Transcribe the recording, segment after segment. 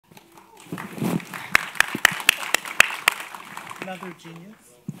Another genius.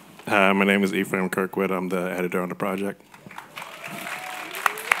 Hi, my name is Ephraim Kirkwood. I'm the editor on the project.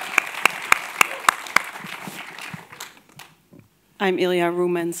 I'm Ilya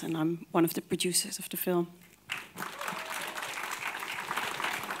Rumens, and I'm one of the producers of the film.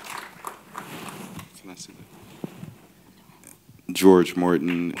 George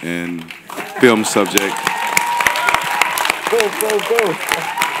Morton and film subject. Go.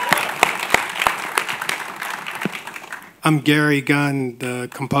 I'm Gary Gunn, the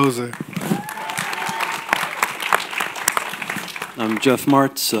composer. I'm Geoff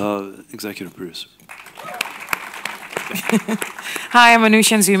Martz, executive producer. Hi, I'm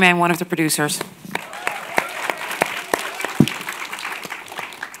Anousha Nzume. I'm one of the producers.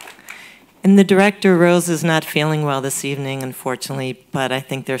 And the director, Rose, is not feeling well this evening, unfortunately, but I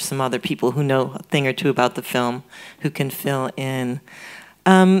think there's some other people who know a thing or two about the film who can fill in.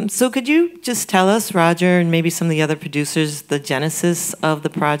 So could you just tell us, Roger, and maybe some of the other producers, the genesis of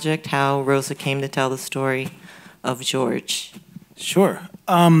the project, how Rosa came to tell the story of George? Sure.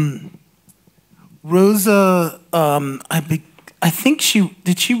 Rosa, I think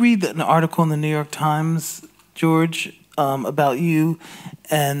did she read an article in the New York Times, George, about you?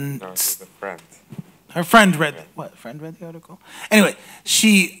 And no, it was a friend. Her friend read what? Friend read the article. Anyway,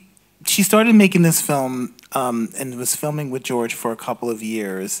 she started making this film and was filming with George for a couple of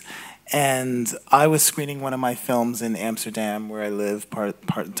years. And I was screening one of my films in Amsterdam, where I live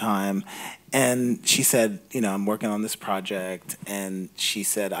part time. And she said, I'm working on this project. And she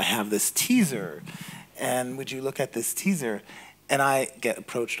said, I have this teaser. And would you look at this teaser? And I get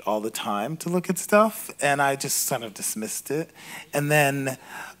approached all the time to look at stuff, and I just sort of dismissed it. And then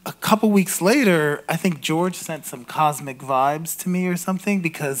a couple weeks later, I think George sent some cosmic vibes to me or something,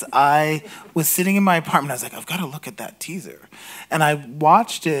 because I was sitting in my apartment. I was like, I've got to look at that teaser. And I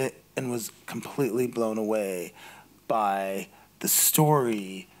watched it and was completely blown away by the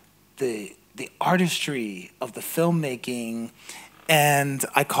story, the artistry of the filmmaking. And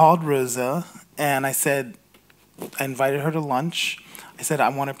I called Rosa, and I invited her to lunch. I said, I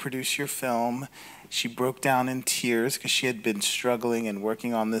want to produce your film. She broke down in tears because she had been struggling and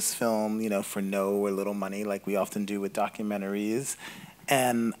working on this film, for no or little money, like we often do with documentaries.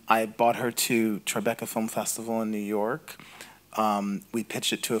 And I brought her to Tribeca Film Festival in New York. We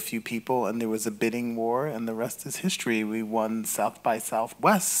pitched it to a few people, and there was a bidding war, and the rest is history. We won South by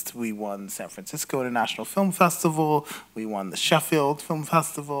Southwest. We won San Francisco International Film Festival. We won the Sheffield Film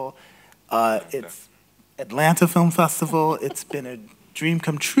Festival. It's Atlanta Film Festival. It's been a dream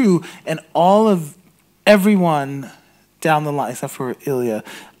come true, and everyone down the line, except for Ilya,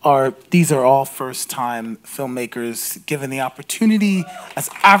 these are all first-time filmmakers given the opportunity as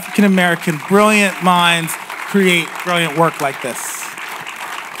African-American brilliant minds create brilliant work like this.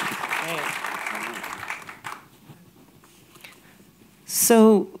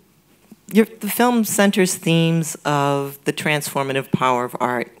 So the film centers themes of the transformative power of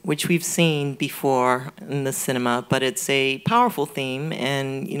art, which we've seen before in the cinema, but it's a powerful theme,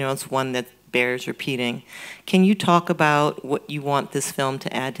 and it's one that bears repeating. Can you talk about what you want this film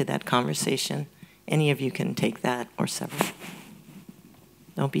to add to that conversation? Any of you can take that, or several.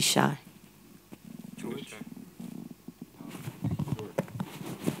 Don't be shy. George.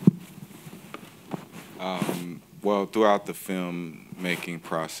 Well, throughout the film-making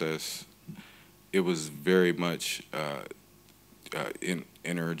process, it was very much an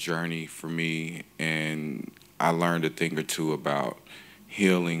inner journey for me, and I learned a thing or two about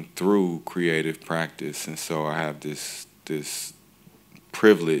healing through creative practice. And so I have this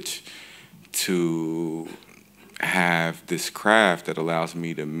privilege to have this craft that allows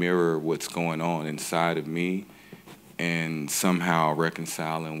me to mirror what's going on inside of me and somehow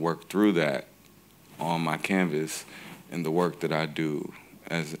reconcile and work through that on my canvas in the work that I do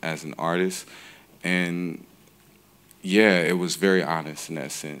as an artist. And yeah, it was very honest in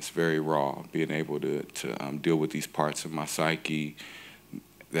that sense, very raw, being able to deal with these parts of my psyche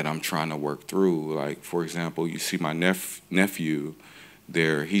that I'm trying to work through. Like, for example, you see my nephew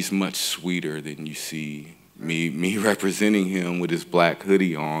there, he's much sweeter than you see me representing him with his black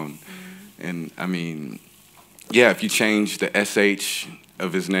hoodie on. And I mean, yeah, if you change the SH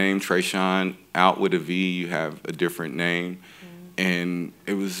of his name, Trayshawn, out with a V, you have a different name. And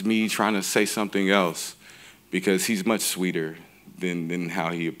it was me trying to say something else, because he's much sweeter than how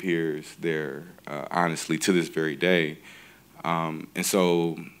he appears there, honestly, to this very day. And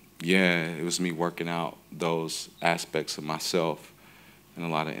so, yeah, it was me working out those aspects of myself in a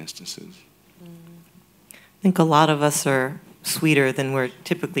lot of instances. I think a lot of us are sweeter than we're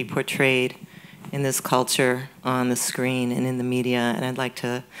typically portrayed in this culture on the screen and in the media. And I'd like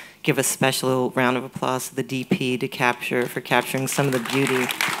to give a special round of applause to the DP for capturing some of the beauty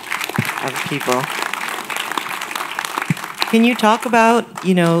of people. Can you talk about,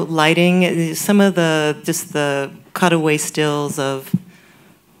 you know, lighting, some of the cutaway stills of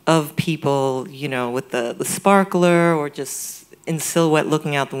people, you know, with the sparkler or just in silhouette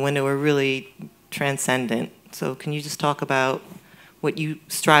looking out the window are really transcendent. So can you just talk about what you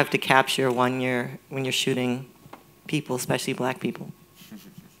strive to capture when you're shooting people, especially black people?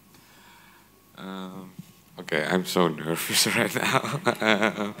 Okay, I'm so nervous right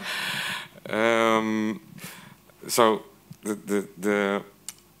now. So the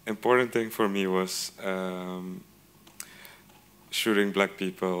important thing for me was shooting black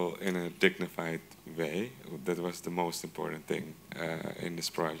people in a dignified way. That was the most important thing in this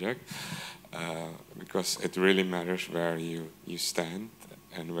project, because it really matters where you stand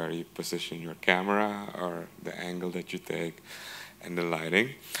and where you position your camera or the angle that you take and the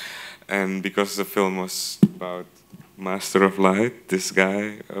lighting. And because the film was about Master of Light, this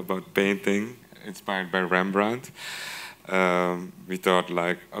guy, about painting, inspired by Rembrandt, we thought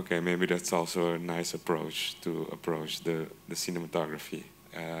like, okay, maybe that's also a nice approach to approach the cinematography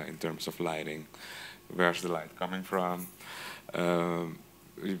in terms of lighting. Where's the light coming from?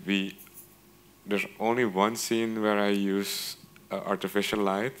 There's only one scene where I use artificial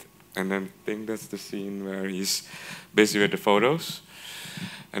light, and then I think that's the scene where he's busy with the photos,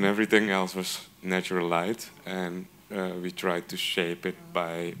 and everything else was natural light, and we tried to shape it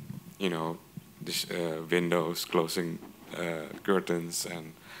by, you know, this, windows, closing curtains,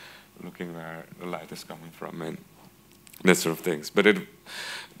 and looking where the light is coming from, and that sort of things. But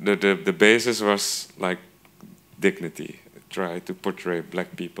the basis was like dignity. Try to portray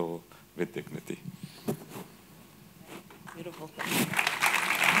black people with dignity. Beautiful.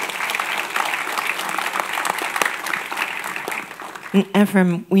 And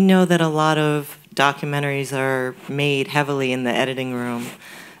Ephraim, we know that a lot of documentaries are made heavily in the editing room.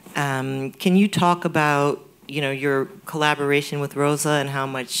 Can you talk about, you know, your collaboration with Rosa and how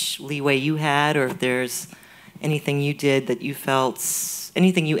much leeway you had, or if there's anything you did that you felt,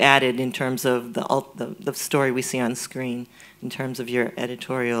 anything you added in terms of the story we see on screen, in terms of your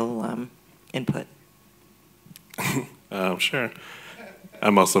editorial input? Sure.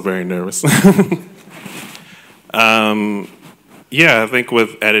 I'm also very nervous. Yeah, I think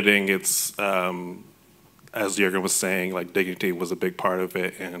with editing, it's, as Jürgen was saying, like dignity was a big part of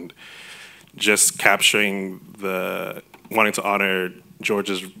it, and just capturing wanting to honor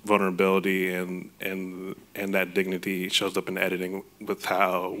George's vulnerability and that dignity shows up in editing with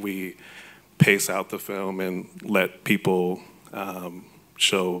how we pace out the film and let people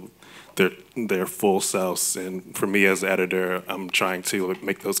show their full selves. And for me as editor, I'm trying to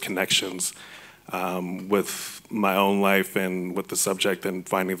make those connections with my own life and with the subject, and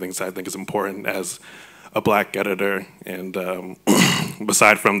finding things I think is important as a black editor. And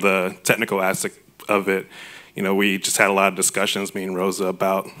aside from the technical aspect of it, you know, we just had a lot of discussions, me and Rosa,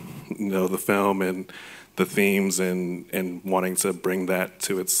 about, you know, the film and the themes and wanting to bring that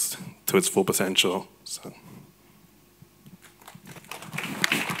to its full potential. So.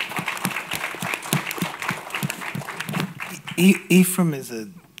 Ephraim is a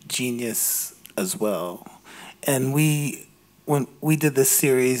genius as well, and when we did this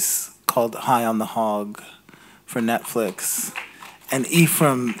series called High on the Hog for Netflix, and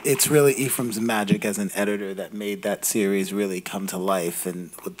Ephraim, it's really Ephraim's magic as an editor that made that series really come to life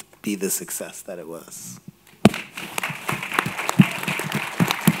and would be the success that it was.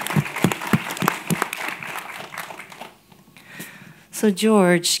 So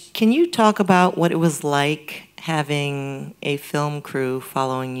George, can you talk about what it was like having a film crew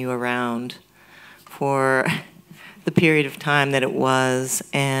following you around for the period of time that it was,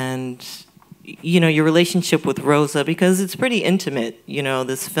 and, you know, your relationship with Rosa, because it's pretty intimate, you know,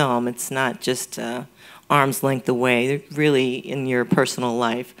 this film. It's not just arm's length away. They're really in your personal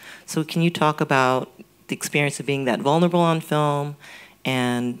life. So can you talk about the experience of being that vulnerable on film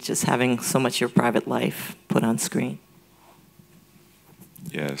and just having so much of your private life put on screen?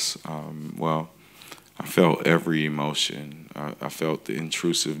 Yes, well, I felt every emotion. I felt the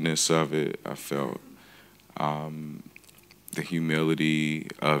intrusiveness of it. I felt the humility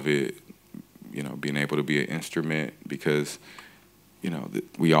of it, you know, being able to be an instrument, because, you know,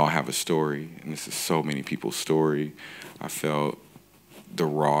 we all have a story, and this is so many people's story. I felt the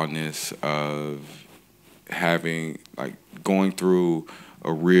rawness of having, like, going through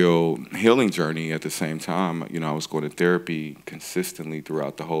a real healing journey at the same time. You know, I was going to therapy consistently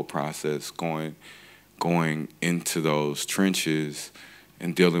throughout the whole process, going into those trenches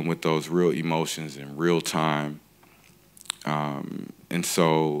and dealing with those real emotions in real time. And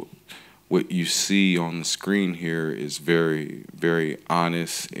so what you see on the screen here is very, very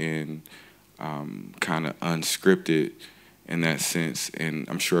honest and kind of unscripted in that sense. And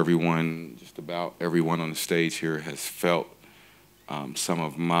I'm sure everyone, just about everyone on the stage here has felt some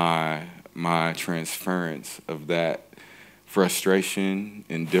of my transference of that frustration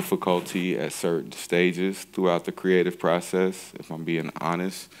and difficulty at certain stages throughout the creative process, if I'm being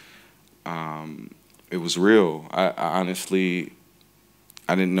honest. It was real. I honestly,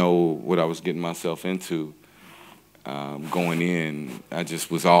 I didn't know what I was getting myself into going in. I just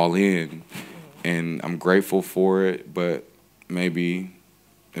was all in, and I'm grateful for it. But maybe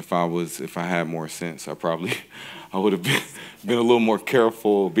if I had more sense, I would have been a little more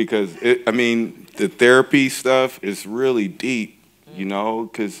careful, because I mean, the therapy stuff is really deep, you know,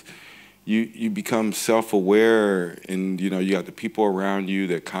 because you become self-aware, and you got the people around you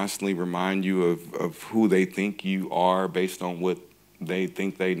that constantly remind you of who they think you are based on what they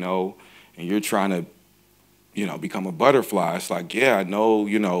think they know, and you're trying to become a butterfly. It's like, yeah, I know,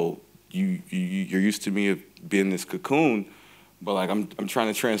 you're used to me being this cocoon, but like I'm trying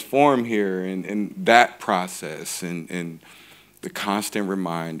to transform here, and that process and the constant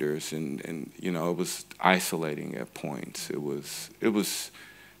reminders, and it was isolating at points. It was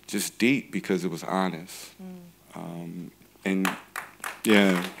just deep because it was honest. And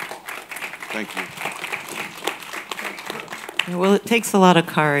yeah, thank you. Well, it takes a lot of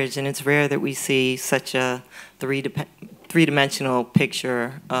courage, and it's rare that we see such a three-dimensional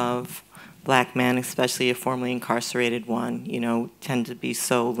picture of Black men, especially a formerly incarcerated one, tend to be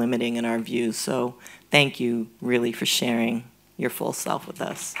so limiting in our views. So thank you really for sharing your full self with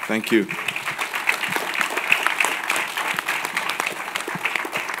us. Thank you.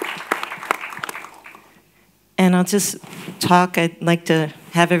 And I'll just talk. I'd like to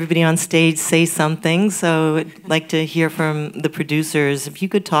have everybody on stage say something. So I'd like to hear from the producers. If you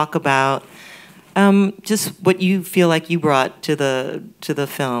could talk about just what you feel like you brought to the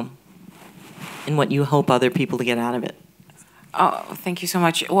film, and what you hope other people to get out of it. Oh, thank you so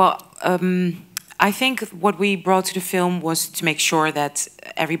much. Well, I think what we brought to the film was to make sure that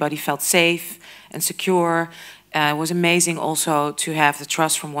everybody felt safe and secure. It was amazing also to have the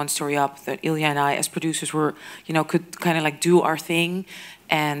trust from One Story Up that Ilya and I, as producers, could kind of like do our thing,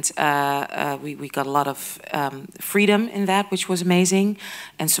 and we got a lot of freedom in that, which was amazing,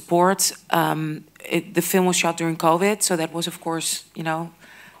 and support. The film was shot during COVID, so that was, of course,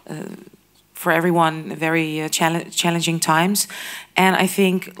 for everyone, very challenging times. And I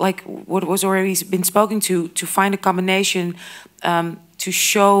think, like what was already been spoken to find a combination to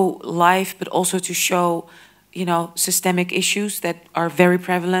show life, but also to show, systemic issues that are very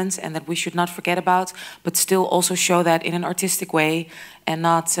prevalent and that we should not forget about, but still also show that in an artistic way, and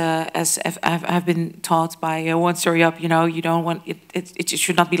not as I've been taught by One Story Up. You don't want it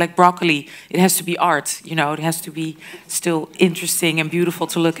should not be like broccoli. It has to be art. It has to be still interesting and beautiful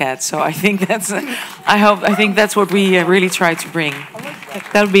to look at. So I think that's I think that's what we really try to bring.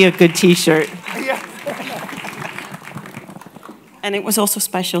 That would be a good T-shirt. And it was also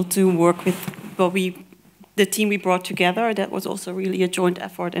special to work with the team we brought together. That was also really a joint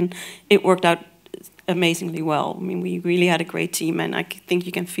effort, and it worked out amazingly well. I mean, we really had a great team, and I think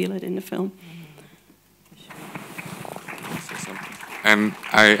you can feel it in the film. And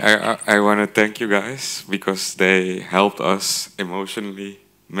I want to thank you guys, because they helped us emotionally,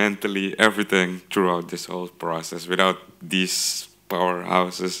 mentally, everything throughout this whole process. Without these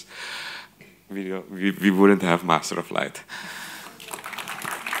powerhouses, we wouldn't have Master of Light.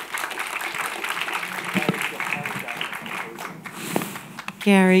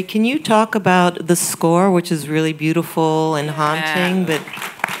 Gary, can you talk about the score, which is really beautiful and haunting, but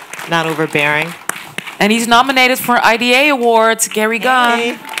not overbearing? And he's nominated for IDA Awards, Gary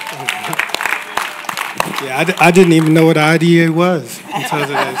Gunn. Yeah, I didn't even know what IDA was until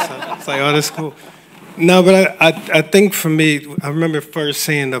today. So it's like, oh, that's cool. No, but I think for me, I remember first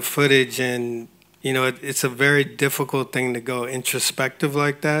seeing the footage, and it's a very difficult thing to go introspective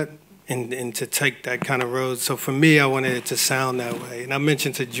like that. And to take that kind of road. So for me, I wanted it to sound that way. And I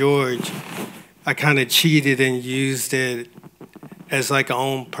mentioned to George, I kind of cheated and used it as like a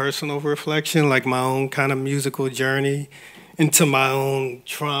own personal reflection, like my own kind of musical journey into my own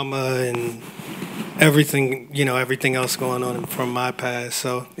trauma and everything, everything else going on from my past.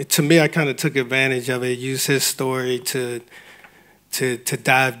 So to me, I kind of took advantage of it, used his story to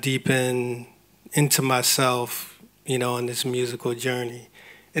dive deep into myself, on this musical journey.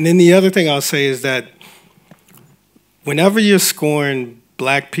 And then the other thing I'll say is that whenever you're scoring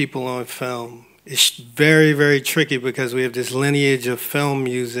Black people on film, it's very, very tricky because we have this lineage of film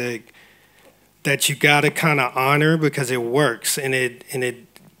music that you got to kind of honor because it works and it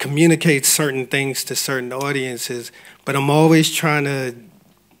communicates certain things to certain audiences. But I'm always trying to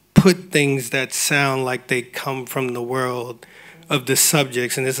put things that sound like they come from the world of the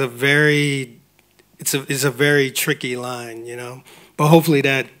subjects, and it's a very tricky line, you know. But hopefully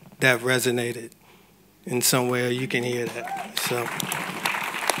that resonated in some way, or you can hear that. So.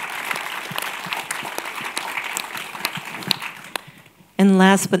 And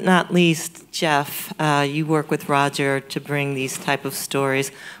last but not least, Geoff, you work with Roger to bring these type of stories.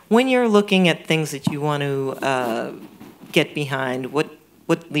 When you're looking at things that you want to get behind, what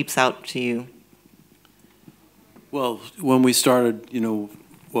leaps out to you? Well, when we started, you know,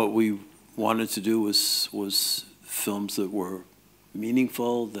 what we wanted to do was films that were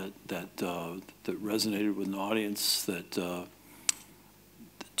meaningful, that resonated with an audience, that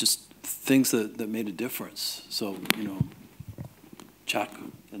just things that made a difference. So, you know, Chuck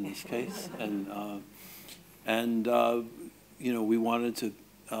in this case, and you know, we wanted to.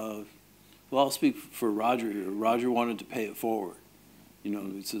 Well, I'll speak for Roger here. Roger wanted to pay it forward. You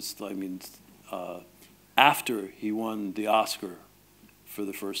know, it's just, I mean, after he won the Oscar for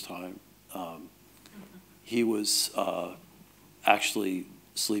the first time, he was actually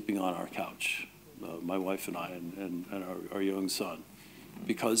sleeping on our couch, my wife and I, and our young son,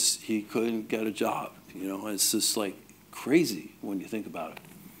 because he couldn't get a job. You know, it's just like crazy when you think about it.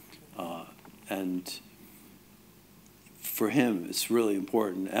 And for him, it's really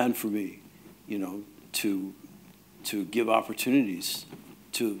important, and for me, you know, to give opportunities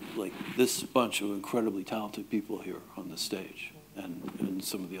to like this bunch of incredibly talented people here on the stage, and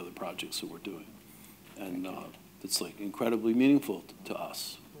some of the other projects that we're doing, and it's like incredibly meaningful to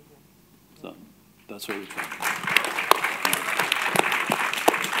us. So that's what we're trying.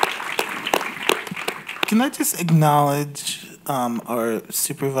 Can I just acknowledge our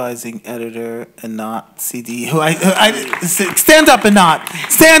supervising editor, Anat CD, who I stand up, Anat,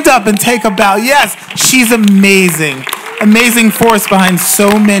 stand up and take a bow. Yes, she's amazing, amazing force behind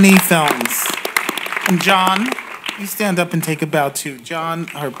so many films. And John, you stand up and take a bow too. John,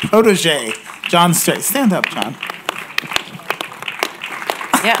 her protege, John Strait, stand up, John.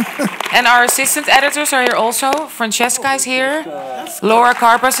 Yeah, and our assistant editors are here also. Francesca is here, Laura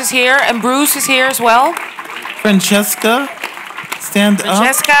Carpas is here, and Bruce is here as well. Francesca, stand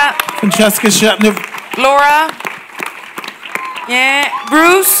Francesca. up. Francesca Shepner. Laura. Yeah,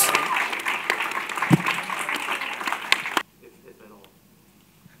 Bruce.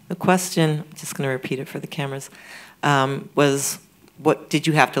 The question, I'm just going to repeat it for the cameras, was what did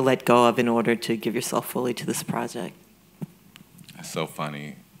you have to let go of in order to give yourself fully to this project? That's so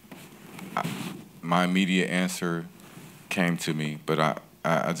funny. My immediate answer came to me, but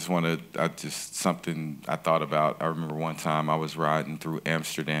I just something I thought about. I remember one time I was riding through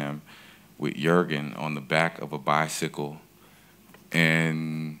Amsterdam with Jurgen on the back of a bicycle,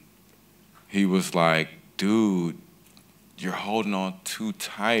 and he was like, "Dude, you're holding on too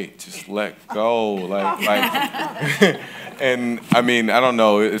tight. Just let go." like, and I mean, I don't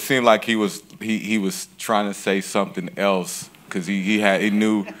know. It seemed like he was trying to say something else because he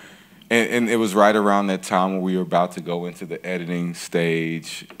knew. And it was right around that time when we were about to go into the editing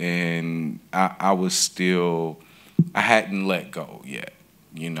stage, and I hadn't let go yet.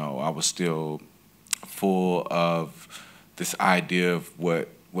 You know, I was still full of this idea of what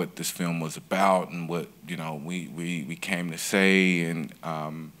this film was about and what, you know, we came to say, and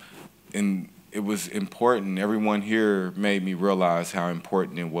it was important. Everyone here made me realize how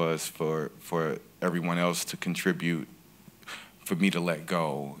important it was for everyone else to contribute, for me to let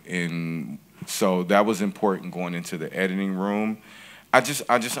go. And so that was important going into the editing room. I just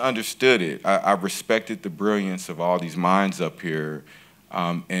understood it. I respected the brilliance of all these minds up here,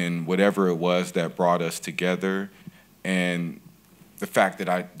 and whatever it was that brought us together, and the fact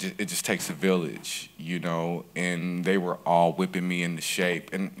that it just takes a village, you know, and they were all whipping me into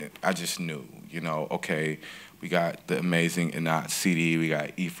shape, and I just knew, you know, okay, we got the amazing Anat CD, we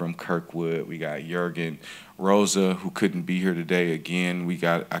got Ephraim Kirkwood, we got Jurgen, Rosa, who couldn't be here today again.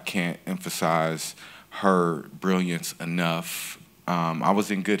 I can't emphasize her brilliance enough. I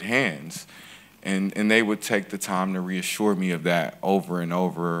was in good hands, and they would take the time to reassure me of that over and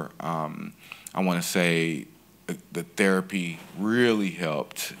over. I want to say the therapy really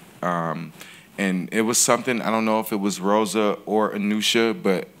helped, and it was something, I don't know if it was Rosa or Anousha,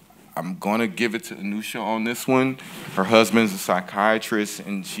 but I'm gonna give it to Anousha on this one. Her husband's a psychiatrist,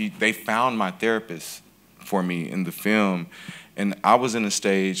 and they found my therapist for me in the film. And I was in a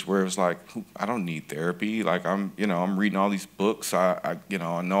stage where it was like, I don't need therapy. Like I'm reading all these books. I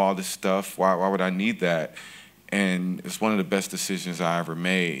know all this stuff. Why would I need that? And it's one of the best decisions I ever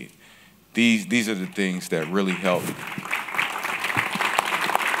made. These are the things that really help,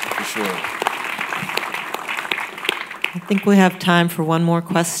 for sure. I think we have time for one more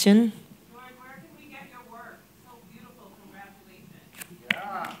question. George, where can we get your work? So beautiful,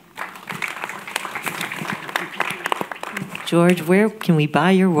 congratulations. George, where can we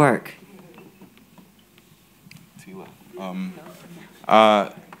buy your work? She's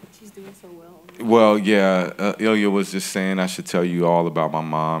doing so well. Well, yeah, Ilya was just saying I should tell you all about my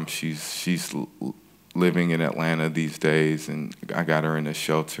mom. She's living in Atlanta these days, and I got her in a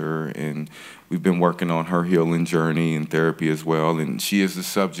shelter, and we've been working on her healing journey and therapy as well. And she is the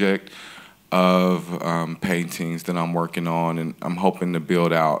subject of paintings that I'm working on, and I'm hoping to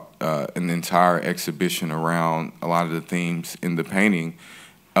build out an entire exhibition around a lot of the themes in the painting,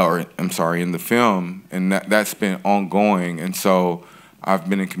 or I'm sorry, in the film, and that's been ongoing. And so I've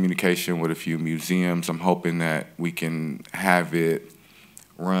been in communication with a few museums. I'm hoping that we can have it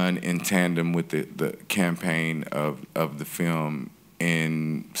run in tandem with the campaign of the film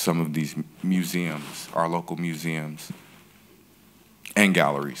in some of these museums, our local museums and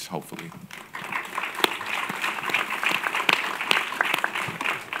galleries, hopefully.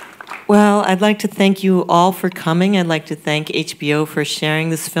 Well, I'd like to thank you all for coming. I'd like to thank HBO for sharing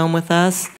this film with us.